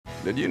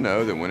Did you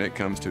know that when it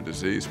comes to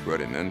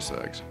disease-spreading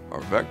insects,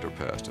 or vector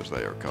pests as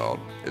they are called,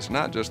 it's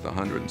not just the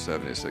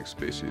 176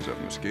 species of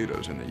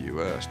mosquitoes in the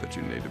U.S. that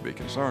you need to be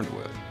concerned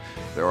with.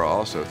 There are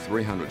also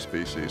 300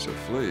 species of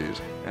fleas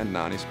and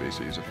 90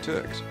 species of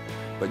ticks.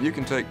 But you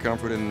can take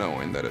comfort in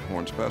knowing that at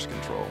Horne's Pest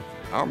Control,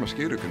 our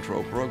mosquito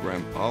control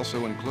program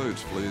also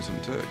includes fleas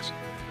and ticks.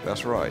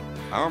 That's right,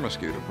 our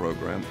mosquito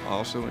program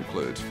also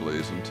includes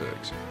fleas and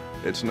ticks.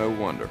 It's no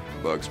wonder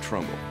bugs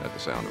tremble at the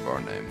sound of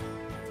our name.